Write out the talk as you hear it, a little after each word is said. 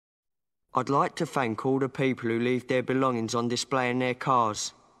I'd like to thank all the people who leave their belongings on display in their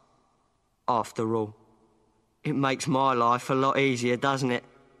cars. After all, it makes my life a lot easier, doesn't it?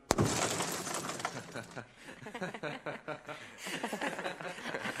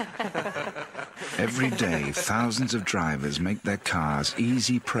 Every day, thousands of drivers make their cars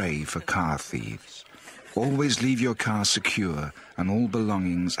easy prey for car thieves. Always leave your car secure and all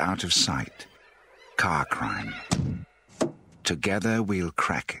belongings out of sight. Car crime. Together we'll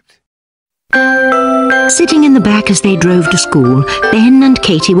crack it. Sitting in the back as they drove to school, Ben and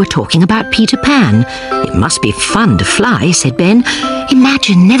Katie were talking about Peter Pan. It must be fun to fly, said Ben.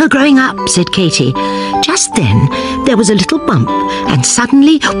 Imagine never growing up, said Katie. Just then, there was a little bump, and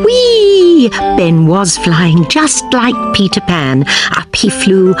suddenly, whee! Ben was flying just like Peter Pan. Up he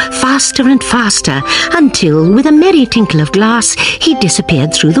flew, faster and faster, until, with a merry tinkle of glass, he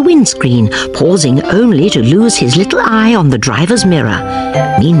disappeared through the windscreen, pausing only to lose his little eye on the driver's mirror.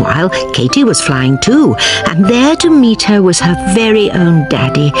 Meanwhile, Katie was flying too, and there to meet her was her very own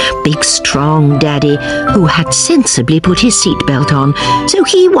Daddy, big strong Daddy, who had sensibly put his seatbelt on, so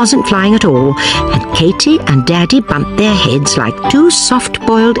he wasn't flying at all, and Katie and Daddy bumped their heads like two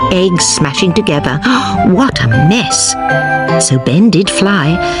soft-boiled eggs smashing together. What a mess! So Ben did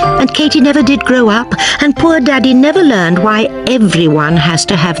fly, and Katie never did grow up, and poor Daddy never learned why everyone has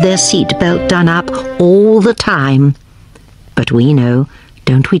to have their seatbelt done up all the time. But we know,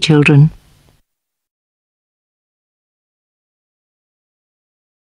 don't we, children?